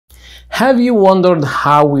Have you wondered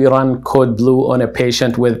how we run code blue on a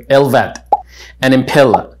patient with LVAD, an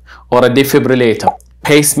Impella, or a defibrillator,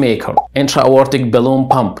 pacemaker, intra-aortic balloon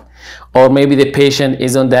pump, or maybe the patient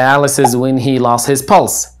is on dialysis when he lost his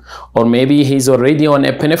pulse, or maybe he's already on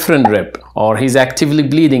epinephrine drip, or he's actively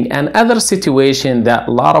bleeding, and other situation that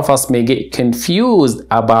a lot of us may get confused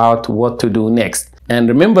about what to do next. And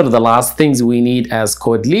remember, the last things we need as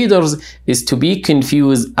code leaders is to be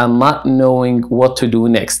confused and not knowing what to do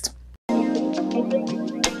next.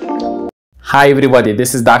 Hi everybody,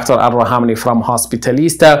 this is Dr. Al-Rahamani from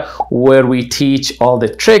Hospitalista, where we teach all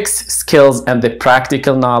the tricks, skills, and the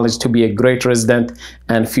practical knowledge to be a great resident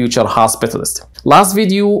and future hospitalist. Last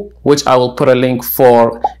video, which I will put a link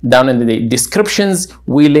for down in the descriptions,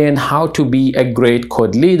 we learned how to be a great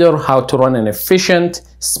code leader, how to run an efficient,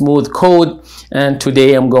 smooth code, and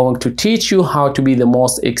today I'm going to teach you how to be the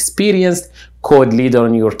most experienced code leader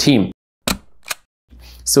in your team.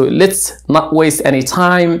 So let's not waste any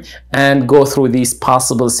time and go through these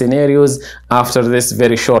possible scenarios after this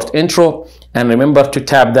very short intro. And remember to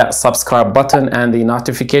tap that subscribe button and the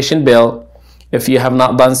notification bell if you have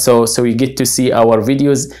not done so, so you get to see our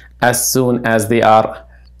videos as soon as they are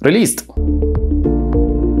released.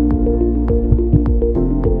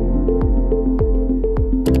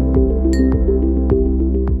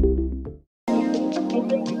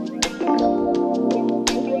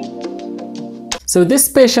 So this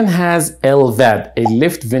patient has LVAD, a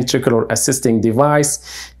left ventricular assisting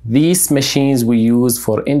device. These machines we use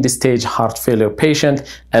for end-stage heart failure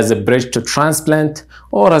patient as a bridge to transplant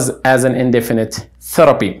or as an indefinite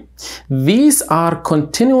therapy. These are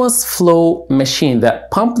continuous flow machines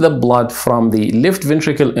that pump the blood from the left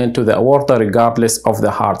ventricle into the aorta regardless of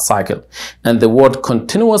the heart cycle. And the word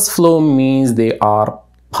continuous flow means they are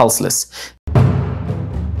pulseless.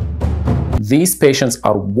 These patients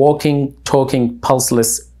are walking, talking,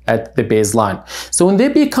 pulseless at the baseline. So when they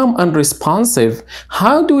become unresponsive,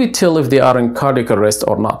 how do we tell if they are in cardiac arrest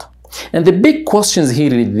or not? And the big questions here,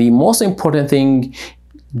 the most important thing,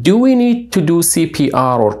 do we need to do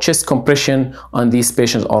CPR or chest compression on these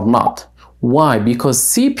patients or not? Why? Because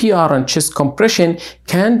CPR and chest compression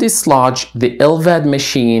can dislodge the LVAD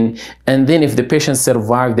machine, and then if the patient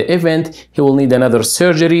survives the event, he will need another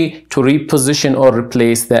surgery to reposition or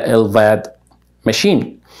replace the LVAD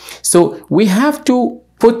machine. So we have to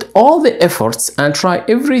put all the efforts and try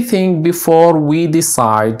everything before we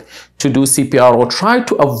decide to do CPR, or try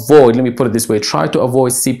to avoid, let me put it this way, try to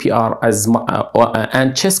avoid CPR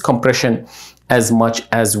and chest compression as much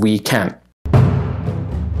as we can.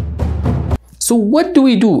 So what do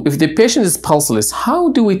we do if the patient is pulseless? How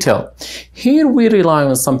do we tell? Here we rely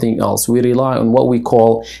on something else. We rely on what we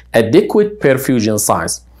call adequate perfusion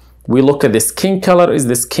size. We look at the skin color. Is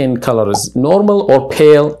the skin color is normal or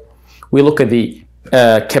pale? We look at the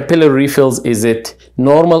capillary refills. Is it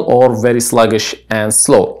normal or very sluggish and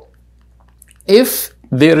slow? If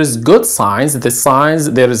there is good signs,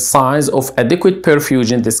 there is signs of adequate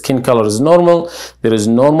perfusion, the skin color is normal, there is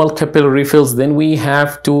normal capillary refills, then we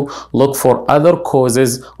have to look for other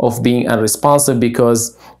causes of being unresponsive,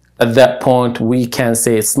 because at that point we can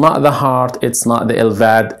say it's not the heart, it's not the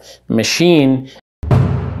LVAD machine.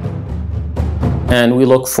 And we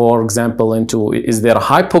look, for example, into is there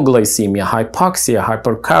hypoglycemia, hypoxia,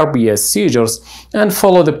 hypercarbia, seizures, and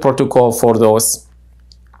follow the protocol for those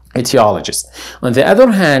etiologists. On the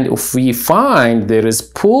other hand, if we find there is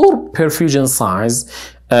poor perfusion size,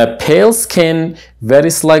 pale skin, very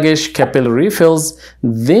sluggish capillary refills,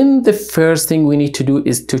 then the first thing we need to do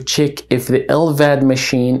is to check if the LVAD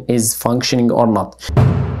machine is functioning or not.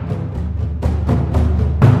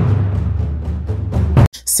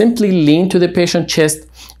 Simply lean to the patient's chest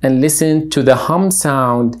and listen to the hum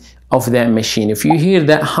sound of that machine. If you hear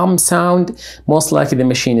that hum sound, most likely the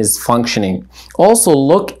machine is functioning. Also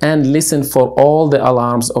look and listen for all the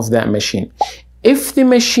alarms of that machine. If the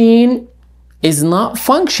machine is not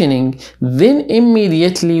functioning, then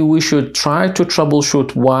immediately we should try to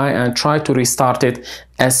troubleshoot why and try to restart it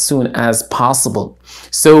as soon as possible.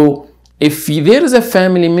 So if there is a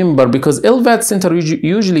family member, because LVAD center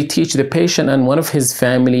usually teach the patient and one of his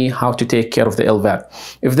family how to take care of the LVAD.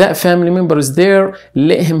 If that family member is there,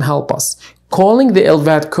 let him help us. Calling the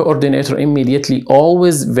LVAD coordinator immediately,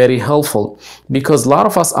 always very helpful, because a lot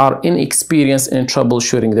of us are inexperienced in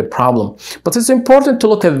troubleshooting the problem. But it's important to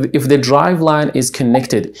look at if the drive line is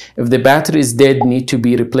connected, if the battery is dead, need to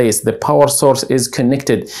be replaced, the power source is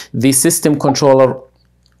connected, the system controller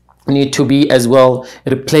need to be as well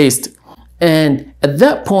replaced. And at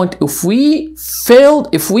that point, if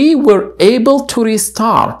we were able to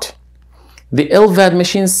restart the LVAD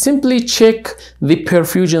machine simply check the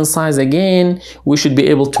perfusion size again. We should be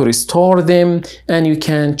able to restore them, and you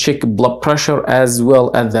can check blood pressure as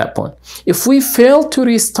well at that point. If we fail to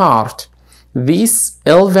restart this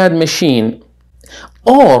LVAD machine,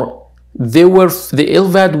 or the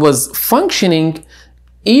LVAD was functioning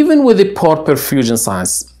even with the poor perfusion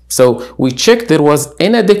size. So we checked there was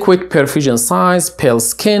inadequate perfusion size, pale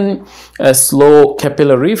skin, slow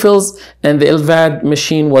capillary refills, and the LVAD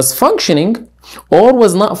machine was functioning or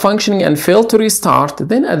was not functioning and failed to restart.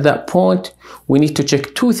 Then at that point, we need to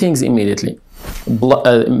check two things immediately.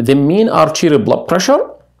 The mean arterial blood pressure,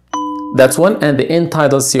 that's one, and the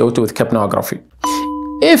end-tidal CO2 with capnography.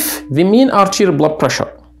 If the mean arterial blood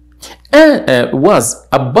pressure was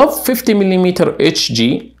above 50 millimeter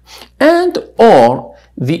Hg and or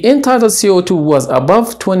the end-tidal CO2 was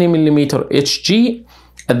above 20 millimeter Hg,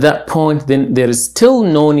 at that point, then there is still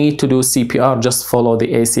no need to do CPR, just follow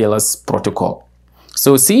the ACLS protocol.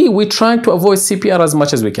 So see, we try to avoid CPR as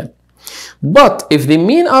much as we can. But if the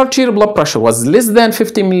mean arterial blood pressure was less than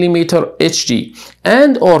 50 millimeter Hg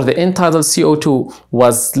and or the end-tidal CO2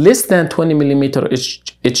 was less than 20 millimeter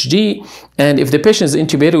Hg, and if the patient is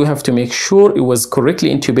intubated, we have to make sure it was correctly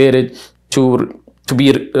intubated for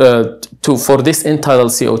this end-tidal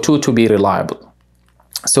CO2 to be reliable.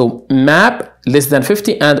 So MAP less than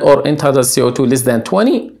 50 and or end-tidal CO2 less than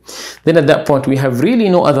 20, then at that point we have really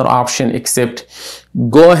no other option except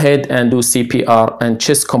go ahead and do CPR and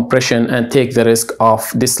chest compression and take the risk of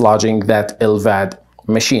dislodging that LVAD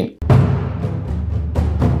machine.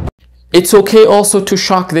 It's okay also to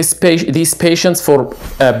shock these patients for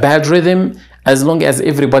bad rhythm, as long as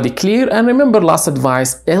everybody clear. And remember, last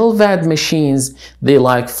advice, LVAD machines, they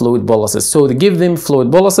like fluid boluses. So they give them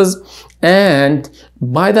fluid boluses, and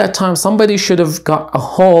by that time, somebody should have got a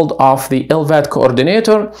hold of the LVAD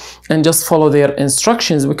coordinator and just follow their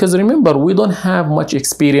instructions, because remember, we don't have much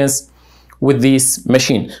experience with this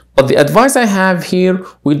machine. But the advice I have here,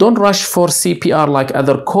 we don't rush for CPR like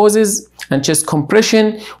other causes and chest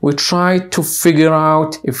compression. We try to figure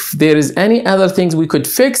out if there is any other things we could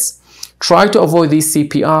fix. Try to avoid this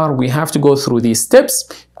CPR. We have to go through these steps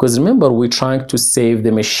because remember, we're trying to save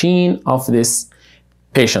the machine of this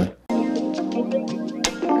patient.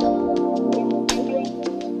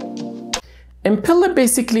 Impella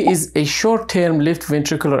basically is a short-term left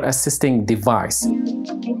ventricular assisting device.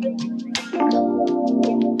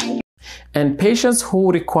 And patients who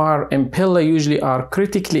require Impella usually are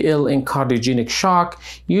critically ill in cardiogenic shock,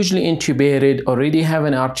 usually intubated, already have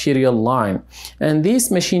an arterial line. And this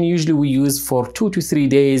machine usually we use for 2 to 3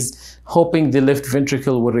 days, hoping the left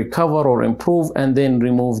ventricle will recover or improve, and then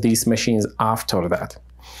remove these machines after that.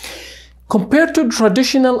 Compared to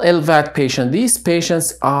traditional LVAD patients, these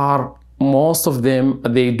patients are, most of them,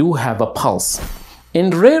 they do have a pulse. In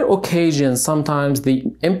rare occasions, sometimes the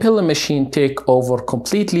Impella machine could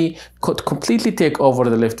completely take over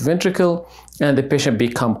the left ventricle and the patient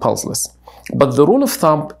become pulseless. But the rule of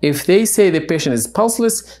thumb, if they say the patient is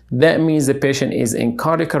pulseless, that means the patient is in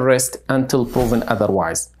cardiac arrest until proven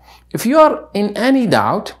otherwise. If you are in any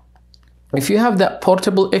doubt, if you have that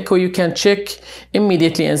portable echo, you can check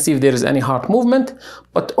immediately and see if there is any heart movement.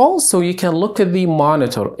 But also you can look at the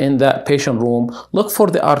monitor in that patient room, look for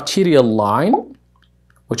the arterial line,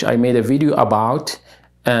 which I made a video about,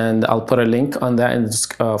 and I'll put a link on that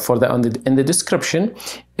in the description.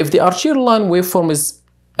 If the arterial line waveform is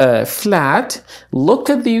flat, look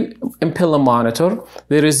at the Impella monitor.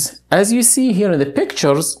 There is, as you see here in the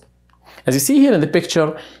pictures,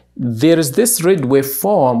 there is this red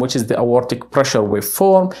waveform, which is the aortic pressure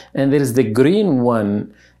waveform, and there is the green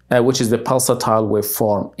one, which is the pulsatile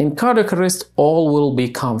waveform. In cardiac arrest, all will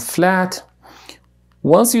become flat.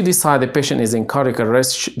 Once you decide the patient is in cardiac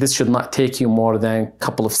arrest, this should not take you more than a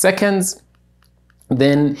couple of seconds.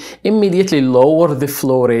 Then immediately lower the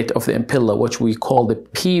flow rate of the Impella, which we call the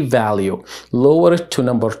p-value. Lower it to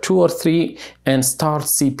number 2 or 3 and start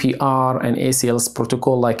CPR and ACLS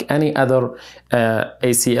protocol like any other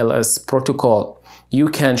ACLS protocol. You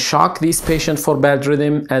can shock this patient for bad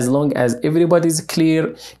rhythm as long as everybody is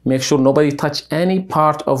clear. Make sure nobody touch any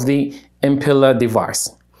part of the Impella device.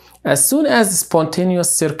 As soon as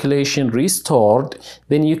spontaneous circulation restored,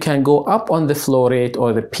 then you can go up on the flow rate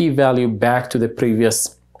or the p-value back to the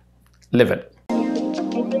previous level.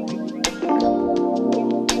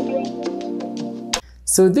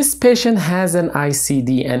 So this patient has an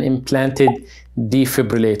ICD, an implanted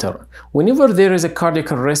defibrillator. Whenever there is a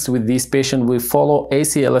cardiac arrest with this patient, we follow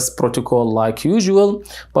ACLS protocol like usual,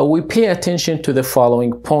 but we pay attention to the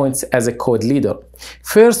following points as a code leader.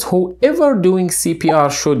 First, whoever doing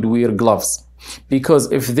CPR should wear gloves,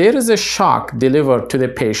 because if there is a shock delivered to the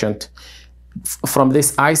patient from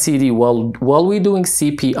this ICD while we're doing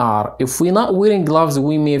CPR, if we're not wearing gloves,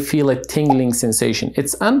 we may feel a tingling sensation.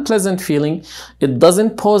 It's unpleasant feeling. It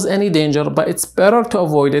doesn't pose any danger, but it's better to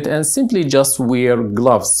avoid it and simply just wear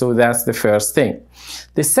gloves. So that's the first thing.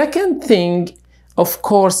 The second thing, of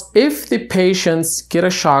course, if the patients get a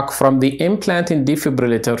shock from the implanted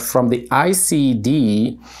defibrillator from the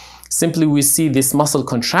ICD, simply we see this muscle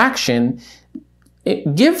contraction,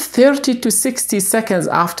 give 30 to 60 seconds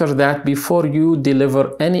after that before you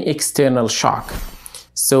deliver any external shock.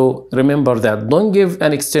 So remember that, don't give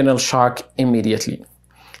an external shock immediately.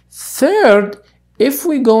 Third, if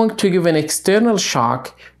we're going to give an external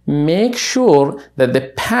shock, make sure that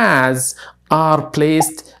the pads are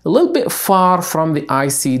placed a little bit far from the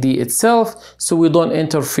ICD itself so we don't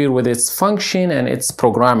interfere with its function and its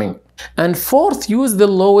programming. And fourth, use the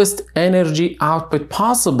lowest energy output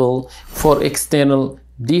possible for external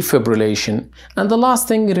defibrillation. And the last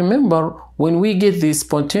thing, remember, when we get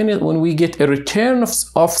a return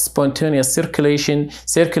of spontaneous circulation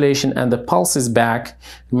and the pulse is back,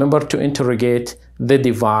 remember to interrogate the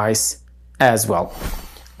device as well.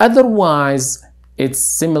 Otherwise, it's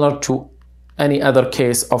similar to any other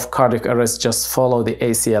case of cardiac arrest, just follow the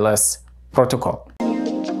ACLS protocol.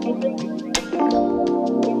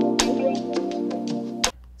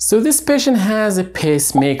 So this patient has a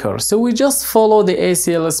pacemaker, so we just follow the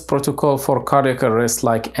ACLS protocol for cardiac arrest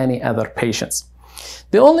like any other patients.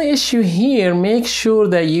 The only issue here, make sure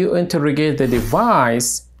that you interrogate the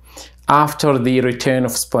device after the return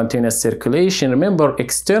of spontaneous circulation. Remember,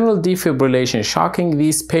 external defibrillation shocking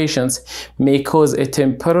these patients may cause a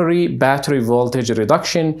temporary battery voltage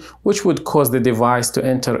reduction, which would cause the device to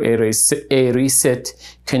enter a reset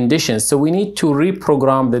condition. So we need to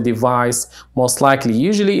reprogram the device most likely.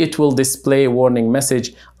 Usually it will display a warning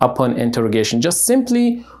message upon interrogation. Just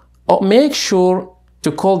simply make sure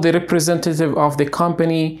to call the representative of the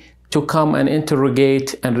company to come and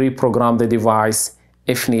interrogate and reprogram the device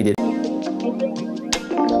if needed.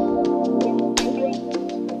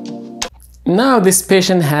 Now this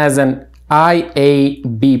patient has an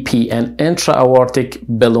IABP, an intra-aortic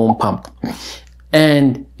balloon pump.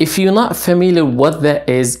 And if you're not familiar what that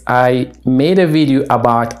is, I made a video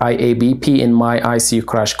about IABP in my ICU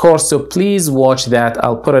crash course, so please watch that.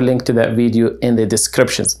 I'll put a link to that video in the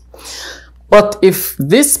descriptions. But if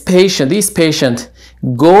these patients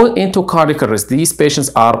go into cardiac arrest, these patients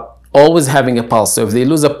are always having a pulse. So if they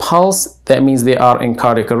lose a pulse, that means they are in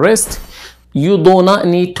cardiac arrest. You do not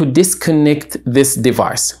need to disconnect this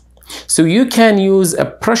device. So you can use a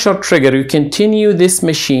pressure trigger. You continue this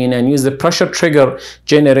machine and use the pressure trigger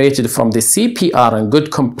generated from the CPR and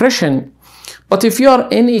good compression. But if you are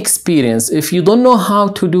inexperienced, if you don't know how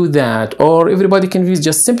to do that, or everybody confused,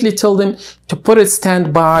 just simply tell them to put it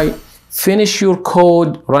standby, finish your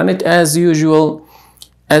code, run it as usual.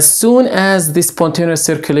 As soon as the spontaneous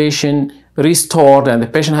circulation restored and the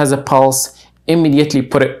patient has a pulse, immediately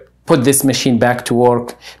put this machine back to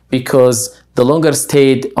work, because the longer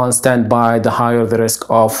stayed on standby, the higher the risk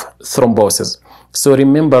of thrombosis. So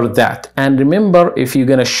remember that. And remember, if you're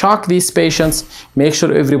going to shock these patients, make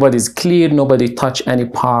sure everybody's clear, nobody touch any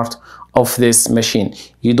part of this machine.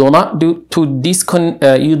 You do not need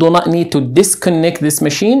to disconnect this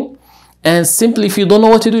machine. And simply, if you don't know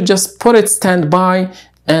what to do, just put it standby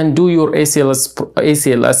and do your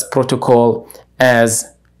ACLS protocol as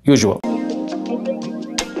usual.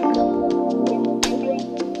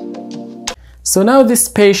 So now this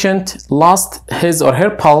patient lost his or her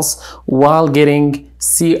pulse while getting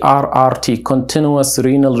CRRT, continuous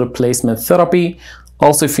renal replacement therapy.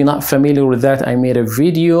 Also, if you're not familiar with that, I made a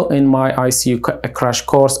video in my ICU crash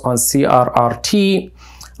course on CRRT.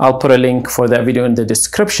 I'll put a link for that video in the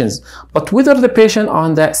descriptions. But whether the patient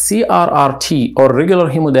on that CRRT or regular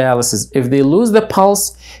hemodialysis, if they lose the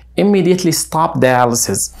pulse, immediately stop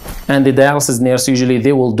dialysis. And the dialysis nurse, usually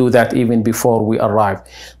they will do that even before we arrive.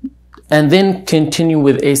 And then continue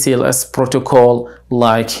with ACLS protocol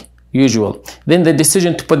like usual. Then the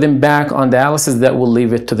decision to put them back on dialysis, that will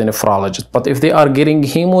leave it to the nephrologist. But if they are getting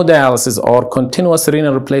hemodialysis or continuous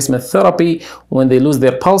renal replacement therapy, when they lose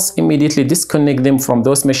their pulse, immediately disconnect them from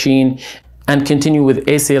those machines and continue with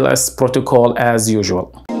ACLS protocol as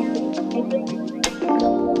usual.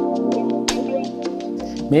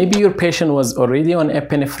 Maybe your patient was already on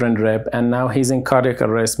epinephrine drip and now he's in cardiac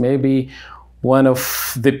arrest. Maybe one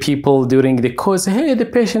of the people during the course, hey, the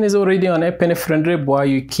patient is already on epinephrine drip, why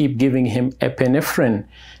you keep giving him epinephrine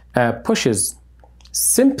pushes?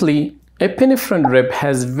 Simply, epinephrine drip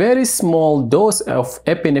has very small dose of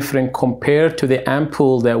epinephrine compared to the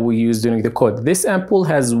ampoule that we use during the code. This ampoule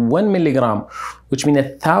has 1 milligram, which means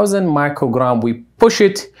 1,000 microgram. We push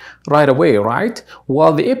it right away, right?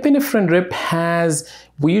 While the epinephrine drip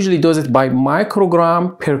we usually dose it by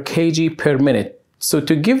microgram per kg per minute. So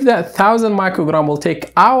to give that 1,000 microgram will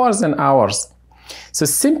take hours and hours. So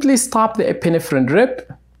simply stop the epinephrine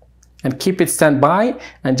drip and keep it standby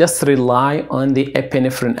and just rely on the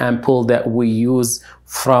epinephrine ampoule that we use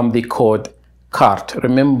from the code CRRT.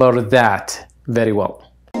 Remember that very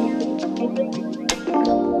well.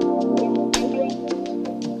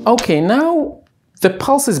 Okay, now the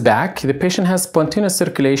pulse is back, the patient has spontaneous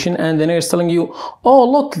circulation, and the nurse is telling you, oh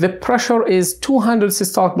look, the pressure is 200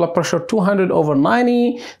 systolic blood pressure, 200 over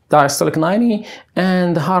 90, diastolic 90,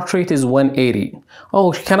 and the heart rate is 180.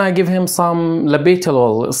 Oh, can I give him some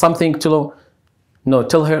labetalol, something to... No,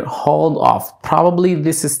 tell her, hold off. Probably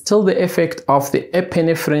this is still the effect of the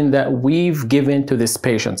epinephrine that we've given to this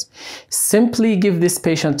patient. Simply give this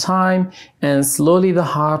patient time and slowly the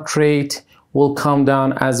heart rate will come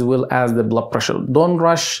down as well as the blood pressure. Don't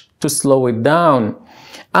rush to slow it down.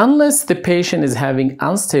 Unless the patient is having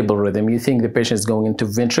unstable rhythm, you think the patient is going into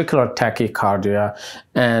ventricular tachycardia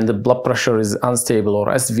and the blood pressure is unstable, or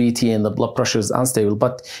SVT and the blood pressure is unstable.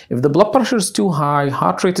 But if the blood pressure is too high,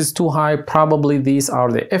 heart rate is too high, probably these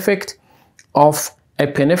are the effect of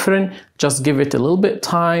epinephrine. Just give it a little bit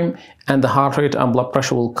time and the heart rate and blood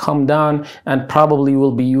pressure will come down, and probably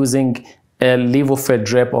will be using a LVAD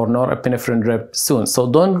drip or norepinephrine drip soon. So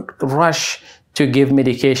don't rush to give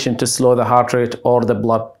medication to slow the heart rate or the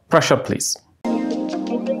blood pressure, please.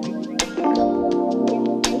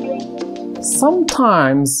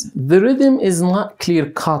 Sometimes the rhythm is not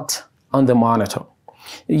clear-cut on the monitor.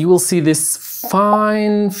 You will see this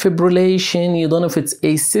fine fibrillation. You don't know if it's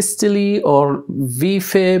asystole or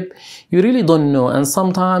VFib. You really don't know. And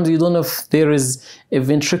sometimes you don't know if there is a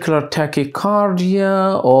ventricular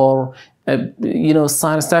tachycardia or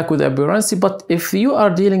sinus attack with aberrancy. But if you are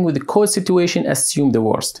dealing with the code situation, assume the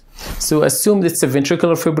worst. So assume it's a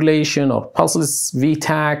ventricular fibrillation or pulseless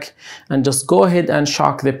VTAC, and just go ahead and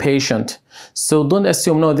shock the patient. So don't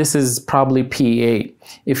assume, no, this is probably PA.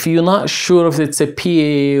 If you're not sure if it's a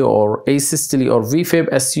PA or asystole or VFib,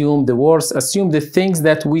 assume the worst. Assume the things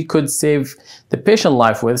that we could save the patient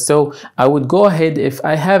life with. So I would go ahead, if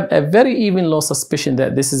I have a very even low suspicion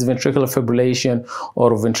that this is ventricular fibrillation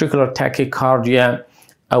or ventricular tachycardia,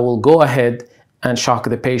 I will go ahead and shock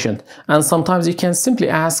the patient. And sometimes you can simply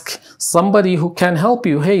ask somebody who can help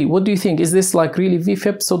you, hey, what do you think? Is this like really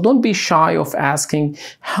VFib? So don't be shy of asking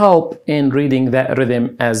help in reading that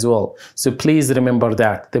rhythm as well. So please remember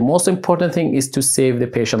that. The most important thing is to save the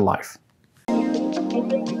patient life.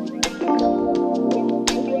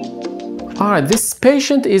 All right, this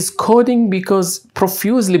patient is coding because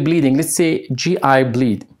profusely bleeding, let's say GI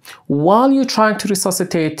bleed. While you're trying to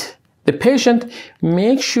resuscitate the patient,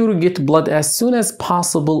 make sure you get blood as soon as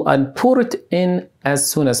possible and pour it in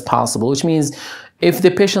as soon as possible, which means if the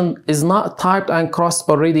patient is not typed and crossed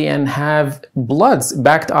already and have bloods,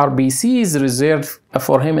 backed RBCs reserved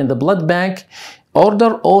for him in the blood bank,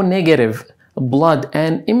 order O negative blood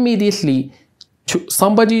and immediately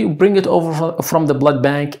somebody bring it over from the blood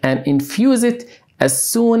bank and infuse it as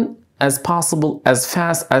soon as possible, as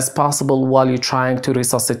fast as possible, while you're trying to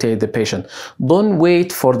resuscitate the patient. Don't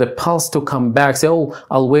wait for the pulse to come back. Say, oh,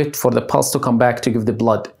 I'll wait for the pulse to come back to give the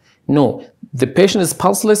blood. No, the patient is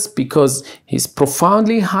pulseless because he's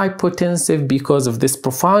profoundly hypotensive because of this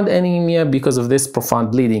profound anemia, because of this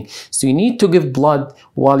profound bleeding. So you need to give blood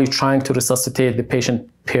while you're trying to resuscitate the patient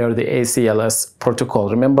per the ACLS protocol.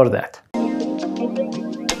 Remember that.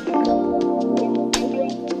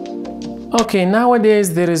 Okay,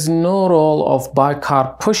 nowadays there is no role of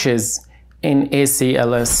bicarb pushes in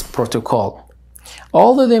ACLS protocol.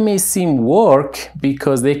 Although they may seem work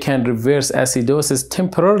because they can reverse acidosis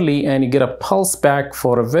temporarily and you get a pulse back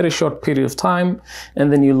for a very short period of time,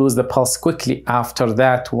 and then you lose the pulse quickly after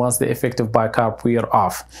that once the effect of bicarb wear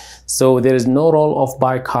off. So there is no role of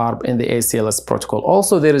bicarb in the ACLS protocol.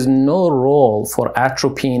 Also, there is no role for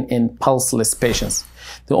atropine in pulseless patients.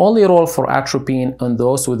 The only role for atropine on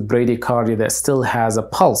those with bradycardia that still has a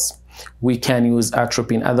pulse. We can use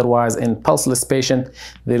atropine. Otherwise, in pulseless patient,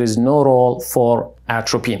 there is no role for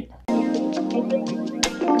atropine.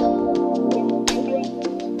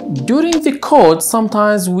 During the code,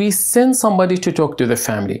 sometimes we send somebody to talk to the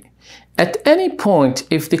family. At any point,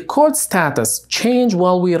 if the code status change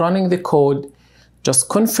while we're running the code, just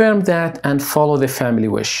confirm that and follow the family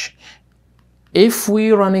wish. If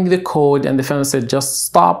we're running the code and the family said just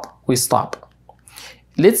stop, we stop.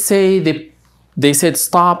 Let's say they said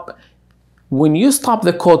stop When you stop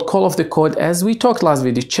the code, call off the code, as we talked last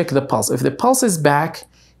video, check the pulse. If the pulse is back,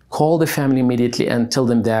 call the family immediately and tell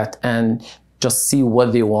them that, and just see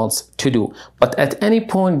what they want to do. But at any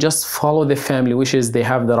point, just follow the family wishes. They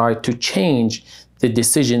have the right to change the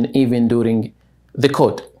decision even during the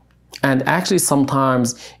code. And actually,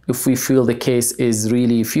 sometimes if we feel the case is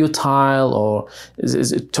really futile, or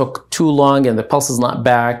it took too long and the pulse is not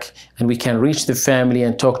back, and we can reach the family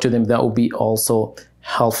and talk to them, that will be also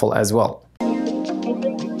helpful as well.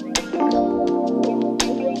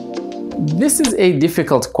 This is a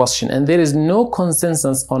difficult question, and there is no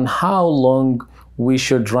consensus on how long we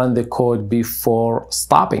should run the code before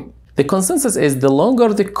stopping. The consensus is the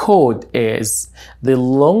longer the code is, the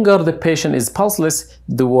longer the patient is pulseless,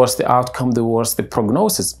 the worse the outcome, the worse the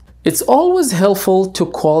prognosis. It's always helpful to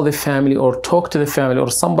call the family or talk to the family, or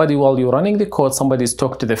somebody while you're running the code, somebody's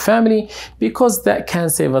talk to the family, because that can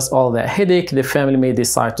save us all that headache. The family may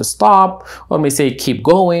decide to stop or may say keep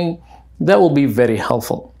going. That will be very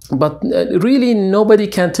helpful. But really, nobody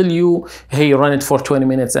can tell you, hey, run it for 20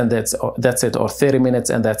 minutes and that's it, or 30 minutes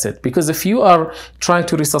and that's it. Because if you are trying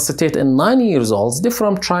to resuscitate a 9 years old, it's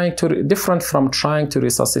different from trying to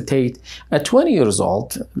resuscitate a 20 years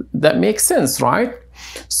old. That makes sense, right?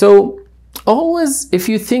 So always, if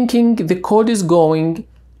you're thinking the code is going,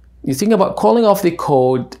 you think about calling off the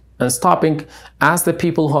code and stopping, ask the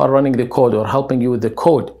people who are running the code or helping you with the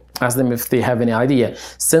code. Ask them if they have any idea.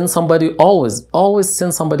 Send somebody, always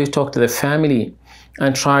send somebody to talk to the family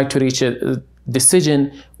and try to reach a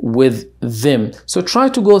decision with them. So try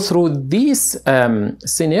to go through these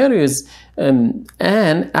scenarios,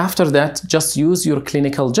 and after that, just use your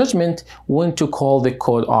clinical judgment when to call the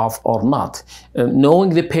code off or not.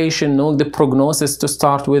 Knowing the patient, knowing the prognosis to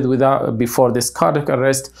start with before this cardiac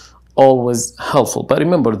arrest, always helpful. But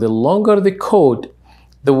remember, the longer the code,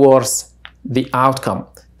 the worse the outcome,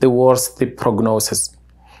 the worse the prognosis.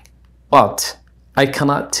 But I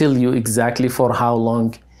cannot tell you exactly for how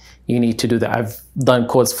long you need to do that. I've done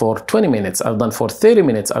codes for 20 minutes, I've done for 30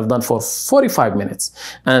 minutes, I've done for 45 minutes.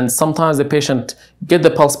 And sometimes the patient get the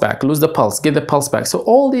pulse back, lose the pulse, get the pulse back. So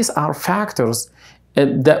all these are factors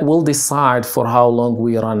that will decide for how long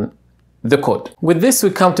we run the code. With this,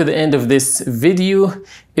 we come to the end of this video.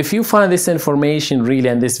 If you find this information really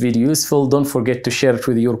and this video useful, don't forget to share it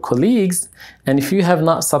with your colleagues. And if you have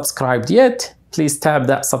not subscribed yet, please tap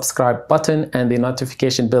that subscribe button and the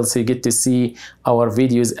notification bell so you get to see our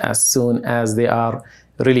videos as soon as they are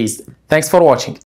released. Thanks for watching.